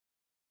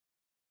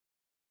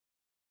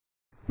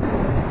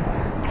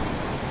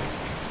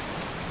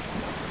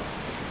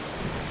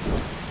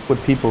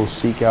what people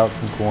seek out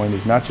from Coyne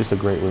is not just a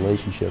great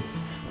relationship,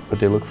 but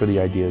they look for the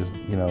ideas,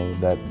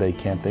 that they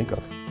can't think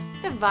of.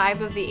 The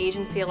vibe of the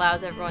agency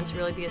allows everyone to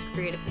really be as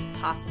creative as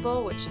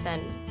possible, which then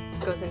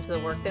goes into the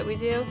work that we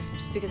do.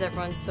 Just because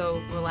everyone's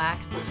so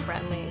relaxed and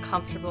friendly and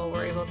comfortable,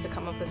 we're able to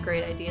come up with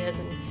great ideas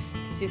and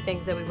do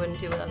things that we wouldn't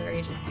do with other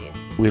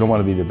agencies. We don't want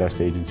to be the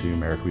best agency in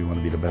America, we want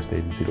to be the best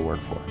agency to work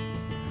for.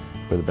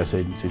 We're the best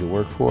agency to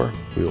work for,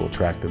 we will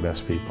attract the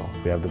best people.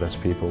 We have the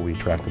best people, we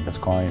attract the best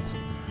clients.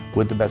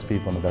 With the best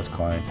people and the best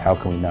clients, how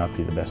can we not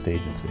be the best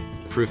agency?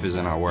 Proof is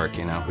in our work,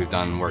 We've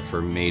done work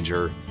for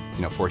major,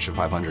 Fortune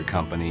 500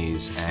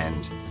 companies,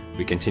 and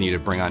we continue to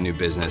bring on new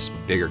business,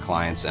 bigger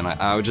clients, and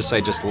I would just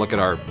say just look at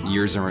our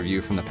years in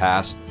review from the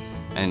past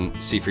and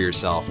see for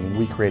yourself.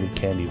 We created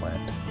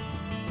Candyland.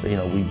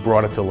 We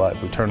brought it to life.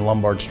 We turned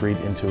Lombard Street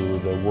into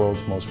the world's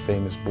most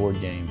famous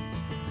board game.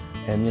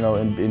 And,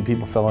 and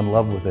people fell in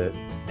love with it.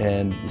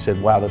 And you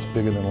said, wow, that's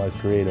bigger than life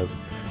creative.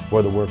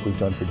 Or the work we've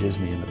done for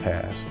Disney in the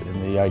past,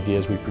 and the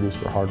ideas we produce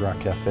for Hard Rock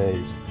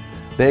Cafes.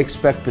 They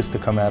expect this to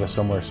come out of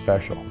somewhere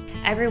special.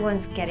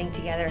 Everyone's getting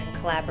together and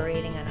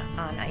collaborating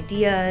on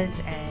ideas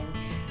and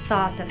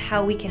thoughts of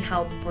how we can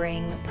help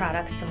bring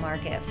products to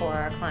market for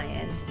our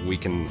clients. We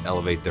can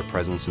elevate their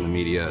presence in the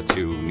media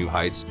to new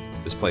heights.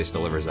 This place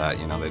delivers that,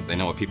 they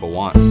know what people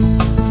want.